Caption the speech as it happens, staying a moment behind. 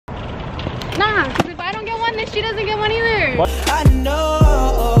Nah, because if I don't get one, then she doesn't get one either. What? I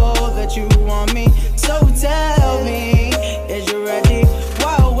know that you want me, so tell me, is you ready?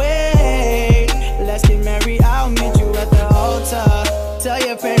 Why wait? Let's get married, I'll meet you at the altar. Tell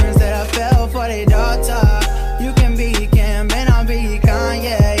your parents that I fell for their daughter. You can be Kim and I'll be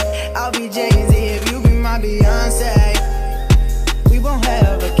Kanye. I'll be Jay-Z if you be my Beyonce. We won't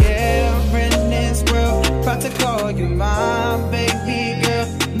have a care in this world. Proud to call you my baby girl.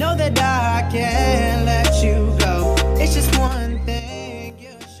 Know that I can't let you go. It's just one thing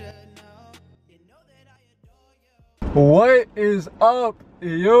you should know. You know that I adore you. What is up,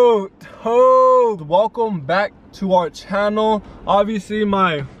 YouTube? Welcome back to our channel. Obviously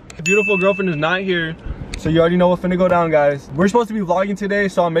my beautiful girlfriend is not here, so you already know what's finna go down, guys. We're supposed to be vlogging today,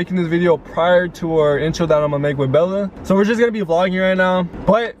 so I'm making this video prior to our intro that I'm gonna make with Bella. So we're just gonna be vlogging right now,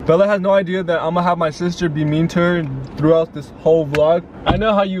 but Bella has no idea that I'm gonna have my sister be mean to her throughout this whole vlog. I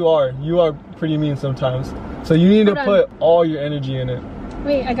know how you are pretty mean sometimes, so you need to put all your energy in it.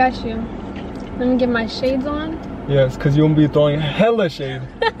 Wait, I got you. Let me get my shades on. Yes, because you'll be throwing hella shade.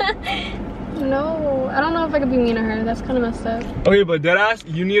 No, I don't know if I could be mean to her. That's kind of messed up. Okay, but deadass,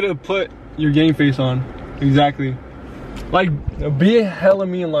 you need to put your game face on. Exactly. Like, be hella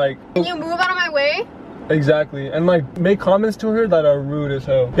mean, like. Can you move out of my way? Exactly. And like, make comments to her that are rude as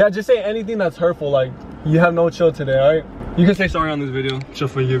hell. Yeah, just say anything that's hurtful, like, you have no chill today, alright? You can say sorry on this video. She'll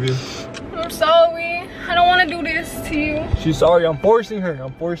forgive you. I'm sorry. I don't want to do this to you. She's sorry. I'm forcing her.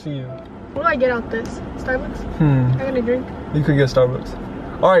 I'm forcing you. Where do I get out this? Starbucks? I got a drink. You could get Starbucks.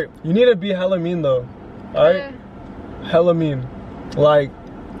 Alright, you need to be hella mean though. Alright? Hella mean. Like,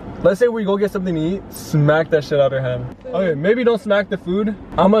 let's say we go get something to eat, smack that shit out of her hand. Okay, maybe don't smack the food.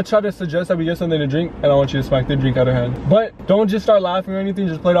 I'm gonna try to suggest that we get something to drink, and I want you to smack the drink out of her hand. But don't just start laughing or anything,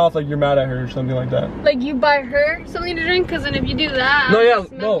 just play it off like you're mad at her or something like that. Like you buy her something to drink, because then if you do that, no, yeah,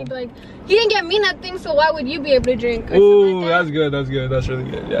 no. You'd be like, you didn't get me nothing, so why would you be able to drink? Ooh, like that's good, that's good, that's really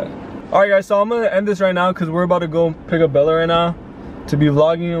good, yeah. Alright guys, so I'm gonna end this right now because we're about to go pick up Bella right now to be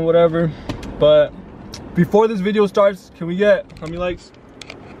vlogging and whatever. But before this video starts, can we get how many likes?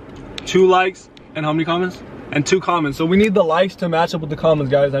 2 likes and how many comments? And 2 comments. So we need the likes to match up with the comments,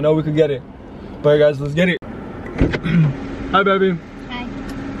 guys. I know we could get it, but guys, let's get it. Hi baby. Hi.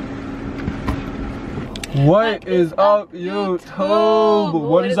 What is up, YouTube?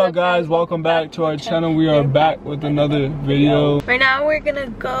 What is up, guys? Welcome back to our channel. We are back with another video. Right now we're gonna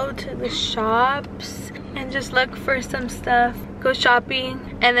go to the shops and just look for some stuff, go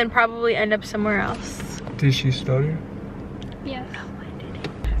shopping, and then probably end up somewhere else. Did she stutter? Yes.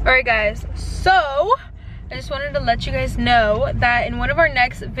 Alright guys, so I just wanted to let you guys know that in one of our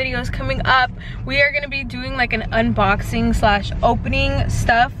next videos coming up, we are going to be doing like an unboxing slash opening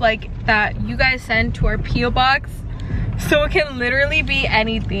stuff like that you guys send to our PO box. So it can literally be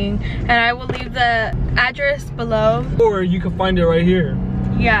anything, and I will leave the address below. Or you can find it right here.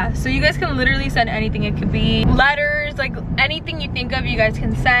 Yeah, so you guys can literally send anything. It could be letters, like anything you think of, you guys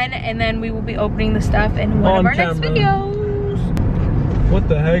can send, and then we will be opening the stuff in one of our next videos. What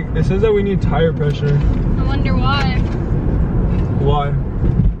the heck? It says that we need tire pressure. I wonder why. Why?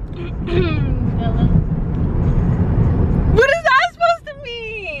 Bella. What is that supposed to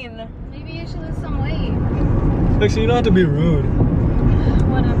mean? Maybe you should lose some weight. Like, so you don't have to be rude.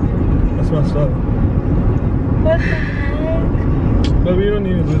 Whatever. That's messed up. What the heck? But we don't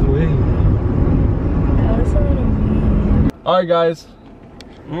need to lose weight. That was a little mean. Alright guys.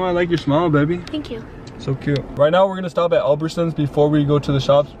 Oh, I like your smile, baby. Thank you. So cute. Right now we're gonna stop at Albertsons before we go to the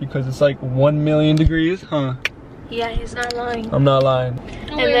shops because it's like 1,000,000 degrees, huh? Yeah, he's not lying. I'm not lying.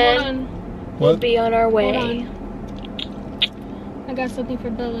 Oh, And wait, then hold on. we'll be on our way. Hold on. I got something for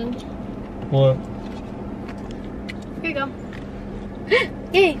Bella. What? Here you go.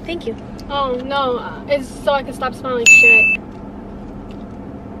 Yay, thank you. Oh no, it's so I can stop smelling shit.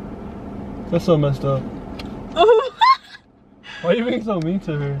 That's so messed up. Oh, Why are you being so mean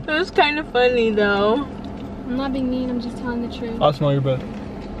to her? it was kind of funny though. I'm not being mean, I'm just telling the truth. I'll smell your breath.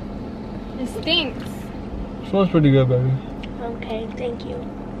 It stinks. Smells pretty good, baby. Okay, thank you.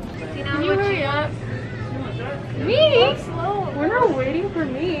 Can you hurry up? Me? Walk slow. We're not waiting for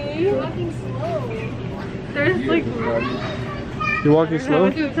me. You're walking slow. There's like, You're walking slow?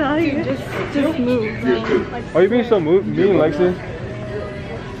 what to tell you? Just move. Like, Why are you being so mean, Lexi?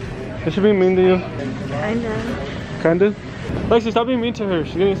 Is she being mean to you? Kinda. Kinda? Lexi, stop being mean to her.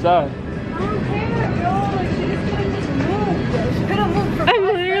 She's getting sad. I don't care, bro. Like, she just could've just moved. She could've moved for I'm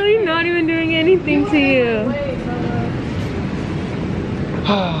literally not even doing anything to you.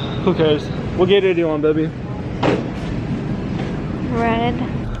 Who cares? What Gatorade do you want, baby? Red.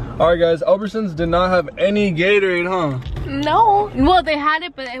 Alright guys, Albertsons did not have any Gatorade, huh? No. Well, they had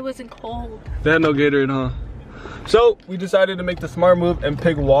it, but it wasn't cold. They had no Gatorade, huh? So we decided to make the smart move and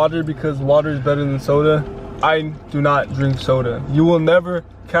pick water because water is better than soda. I do not drink soda. You will never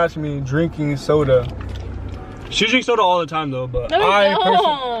catch me drinking soda. She drinks soda all the time though, but No, I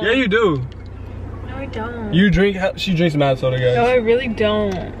don't. Yeah, you do. No, I don't. You drink, she drinks mad soda, guys. No, I really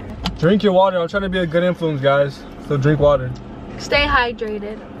don't. Drink your water. I'm trying to be a good influence, guys. So drink water. Stay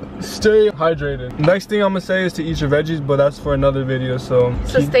hydrated. Stay hydrated. Next thing I'm gonna say is to eat your veggies, but that's for another video, so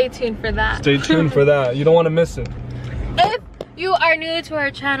Stay tuned for that. Stay tuned for that. You don't want to miss it. If you are new to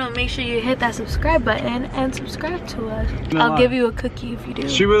our channel, make sure you hit that subscribe button and subscribe to us. I'll give you a cookie if you do.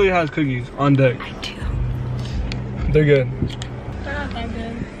 She really has cookies on deck. I do. They're good. They're not that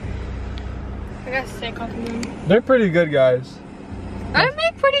good. I got sick off of them. They're pretty good, guys. I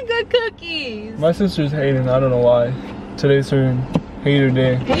make pretty good cookies. My sister's hating. I don't know why. Today's her hater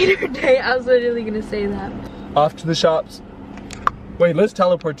day. Hater day. I was literally gonna say that. Off to the shops. Wait, let's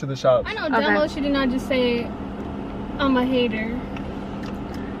teleport to the shops. I know damn well she did not just say I'm a hater.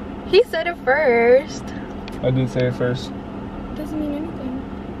 He said it first. I did say it first. Doesn't mean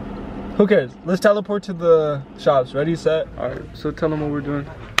anything. Who cares? Let's teleport to the shops. Ready, set? Alright, so tell them what we're doing.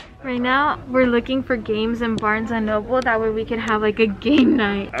 Right now, we're looking for games in Barnes & Noble. That way we can have like a game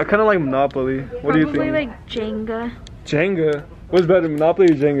night. I kind of like Monopoly. What do you think? Probably like Jenga. Jenga? What's better, Monopoly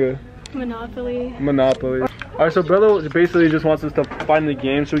or Jenga? Monopoly. Monopoly. Alright, so Bella basically just wants us to find the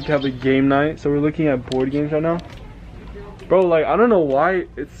game so we can have a game night. So we're looking at board games right now. Bro, like, I don't know why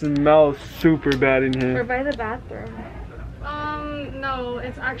it smells super bad in Or here. by the bathroom. No,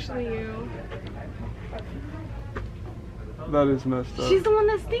 it's actually you. That is messed up. She's the one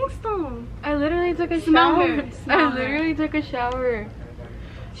that stinks though. I literally took a Smell shower. her. Smell I literally took a shower.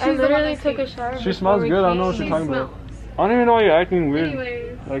 She's I the one literally that took a stinks. shower. She before smells we good. I don't came. know what you're She talking smells. about. I don't even know why you're acting weird.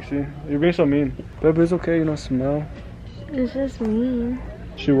 Anyways. Lexi, you're being so mean. Babe, it's okay, you don't smell. It's just mean.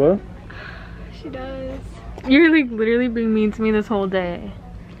 She what? She does. You're like literally being mean to me this whole day.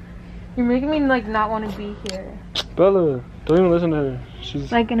 You're making me like not want to be here. Bella, don't even listen to her.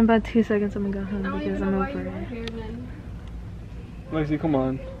 She's Like in about 2 seconds I'm gonna go home I don't because even I'm know why over you're it. here then. Lexi, come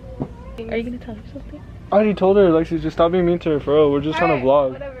on. Are you gonna tell her something? I already told her, Lexi, just stop being mean to her, for real. We're just trying to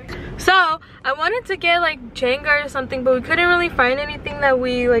vlog. Whatever. So I wanted to get like Jenga or something, but we couldn't really find anything that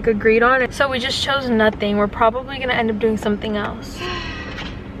we like agreed on. So we just chose nothing. We're probably gonna end up doing something else.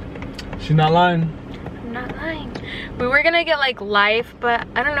 She's not lying. I'm not lying. We were gonna get like Life, but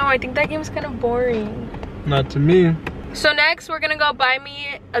I don't know. I think that game's kind of boring. Not to me. So next we're gonna go buy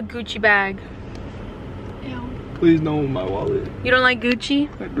me a Gucci bag. Ew. Please no, my wallet. You don't like Gucci?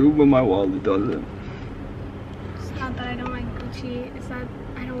 I do, but my wallet doesn't. It's not that I don't like Gucci. It's that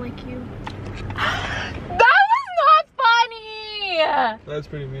I don't like you. That was not funny! That's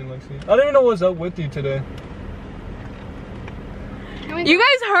pretty mean, Lexi. I don't even know what's up with you today. You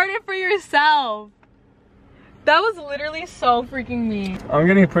guys heard it for yourself. That was literally so freaking mean. I'm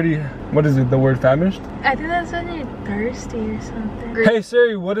getting pretty, what is it, the word famished? I think that's when you're thirsty or something. Hey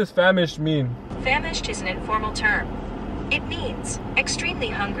Siri, what does famished mean? Famished is an informal term. It means extremely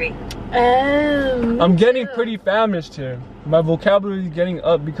hungry. Oh. I'm getting pretty famished here. My vocabulary is getting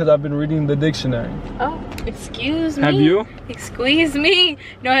up because I've been reading the dictionary. Oh, excuse me. Have you? Excuse me.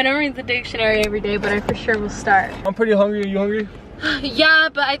 No, I don't read the dictionary every day, but I for sure will start. I'm pretty hungry. Are you hungry? Yeah,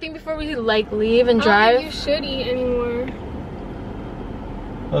 but I think before we like leave and I don't drive. think you should eat anymore.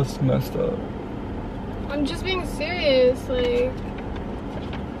 That's messed up. I'm just being serious. Like,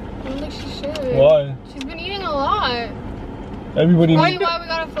 I don't think she should. Why? She's been eating a lot. Everybody Why needs, we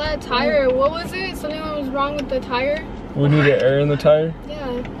got a flat tire? What was it? Something was wrong with the tire? we need air in the tire.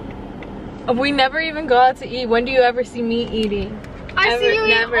 Yeah. We never even go out to eat. When do you ever see me eating? I Ever- see you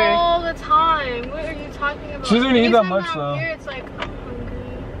never. eat all the time. What are you talking about? She doesn't eat that Anytime much, I'm though. Here, it's like, I'm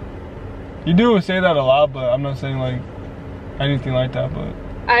hungry. You do say that a lot, but I'm not saying like anything like that, but.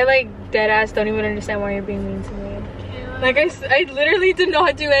 I like dead ass don't even understand why you're being mean to me. Okay, Like I literally did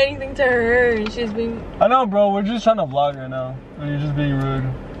not do anything to her and she's being, I know, bro, we're just trying to vlog right now. And you're just being rude.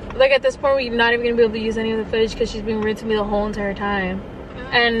 like at this point we're not even gonna be able to use any of the footage because she's been rude to me the whole entire time.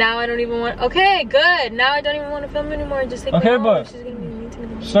 And now I don't even want, okay, good. Now I don't even want to film anymore. Just take me Okay, home. but- She's gonna be mean to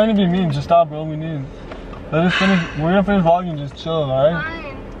me. She's trying to be mean, just stop, bro. We need. Let us finish. We're gonna finish vlogging, just chill, alright?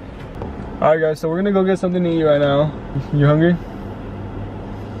 fine. Alright, guys, so we're gonna go get something to eat right now. You hungry?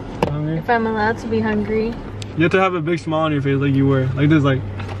 You hungry? If I'm allowed to be hungry. You have to have a big smile on your face like you were. Like this, like,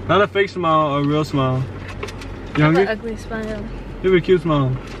 not a fake smile, a real smile. You I have hungry? an ugly smile. You have a cute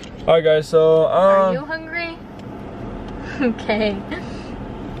smile. Alright, guys, so, Are you hungry? Okay.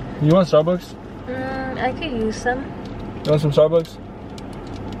 you want Starbucks? I could use some. You want some Starbucks?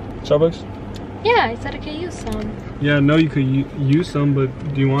 Starbucks? Yeah, I said I could use some. Yeah, no, you could use some, but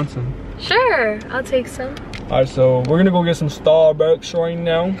do you want some? Sure, I'll take some. Alright, so we're gonna go get some Starbucks right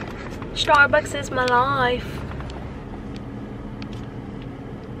now. Starbucks is my life.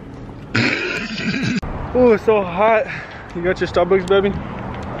 Ooh, it's so hot. You got your Starbucks, baby?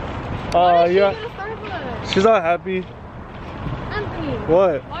 Yeah. Starbucks? She's not happy. Anthony.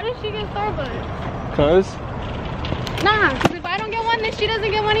 What? Why did she get Starbucks? Cause? Nah, because if I don't get one, then she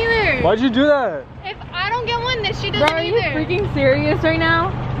doesn't get one either. Why'd you do that? If I don't get one, then she doesn't Bro, are you either. freaking serious right now?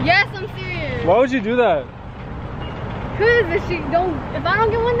 Yes, I'm serious. Why would you do that? Cause if I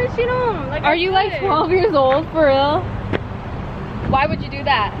don't get one, then she don't. Like, Are you like 12 years old for real? Why would you do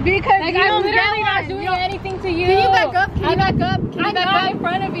that? Because Like, you I'm don't literally get not one. doing You don't- anything to you. Can you back up? Can you back up? Can you I'm back not up? in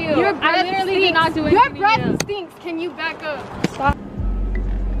front of you. Your breath I literally did stinks. not do Your anything to breath you. stinks. Can you back up? Stop.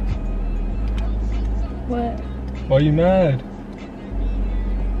 What? Why are you mad?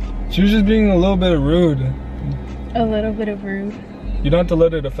 She was just being a little bit rude. A little bit of rude. You don't have to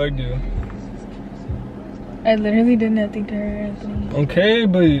let it affect you. I literally did nothing to her, Anthony. Okay,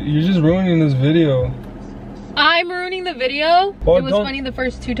 but you're just ruining this video. I'm ruining the video? Well, it was don't- funny the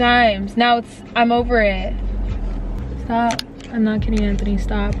first 2 times. Now I'm over it. Stop. I'm not kidding, Anthony.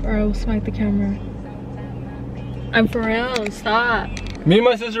 Stop, or I will smack the camera. I'm for real. Stop. Me and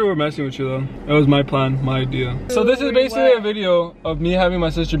my sister were messing with you though. It was my plan, my idea. So this is basically a video of me having my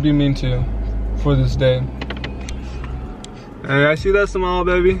sister be mean to you for this day. Hey, I see that smile,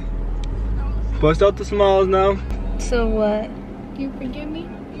 baby. Bust out the smiles now. So what? You forgive me?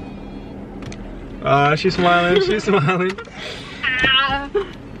 She's smiling, she's smiling.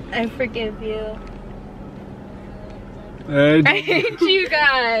 I forgive you. Hey, I hate you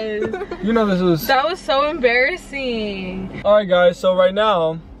guys. you know this is... That was so embarrassing. Alright guys, so right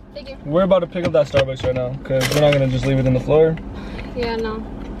now, Thank you. we're about to pick up that Starbucks right now. Because we're not going to just leave it in the floor. Yeah, no.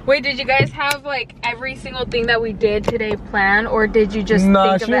 Wait, did you guys have like every single thing that we did today planned, or did you just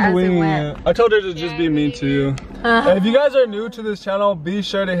Nah, think of she it was as it winging went? it. I told her to just be mean to you. Uh-huh. If you guys are new to this channel, be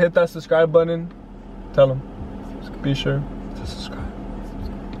sure to hit that subscribe button. Tell them. Be sure to subscribe.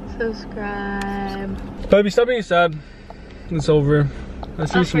 Subscribe. Baby, stop being sad. It's over. I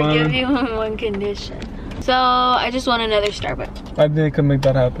see you I'll forgive smiling. you on one condition. So I just want another Starbucks. I think I can make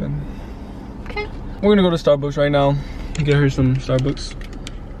that happen. Okay. We're gonna go to Starbucks right now. Get her some Starbucks.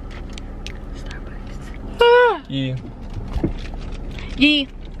 Ah! Yeah. Yee.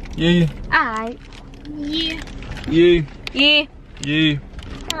 Yeah. Alright. Yeah. Yeah. Yeah. Yeah.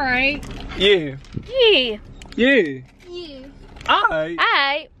 Alright. Yeah. Yeah. Yeah. Yeah. Alright.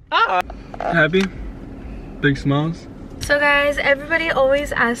 Alright. Happy? Big smiles? So guys, everybody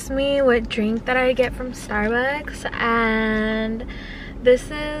always asks me what drink that I get from Starbucks, and this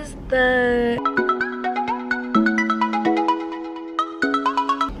is the...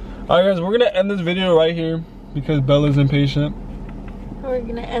 Alright guys, we're gonna end this video right here because Bella's impatient. We're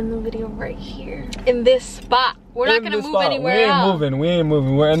gonna end the video right here. In this spot. We're not gonna move anywhere We ain't else. moving, we ain't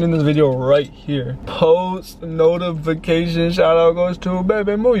moving. We're ending this video right here. Post notification shout out goes to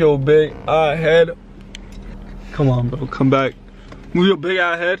baby. Move your big eye head. Come on, bro, come back. Move your big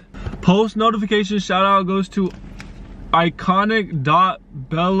eye head. Post notification shout out goes to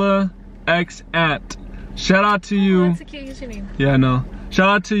iconic.bellaxant. Shout out to you. That's a cute username. Yeah, I know. Shout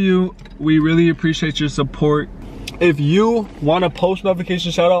out to you. We really appreciate your support. If you want a post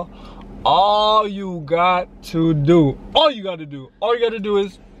notification shout out, all you gotta do is All you gotta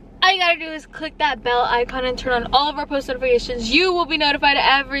do is click that bell icon and turn on all of our post notifications. You will be notified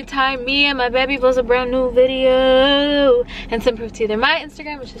every time me and my baby post a brand new video. And send proof to either my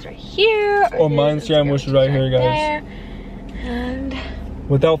Instagram, which is right here, or my his Instagram, which is right here, guys. there. And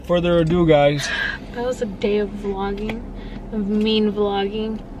Without further ado, guys. that was a day of vlogging, of mean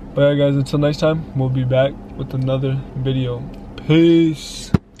vlogging. But yeah, guys, until next time, we'll be back with another video.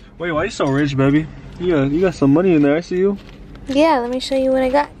 Peace. Wait, why are you so rich, baby? You got some money in there. I see you. Yeah, let me show you what I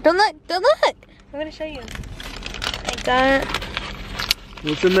got. Don't look, don't look. I'm gonna show you. I got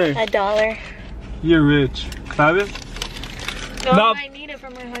What's in there? $1. You're rich. Can I have it? No, No. I need it for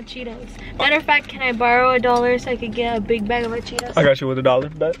my hot Cheetos. Matter of fact, can I borrow $1 so I could get a big bag of hot Cheetos? I got you with $1.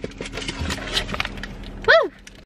 Bet.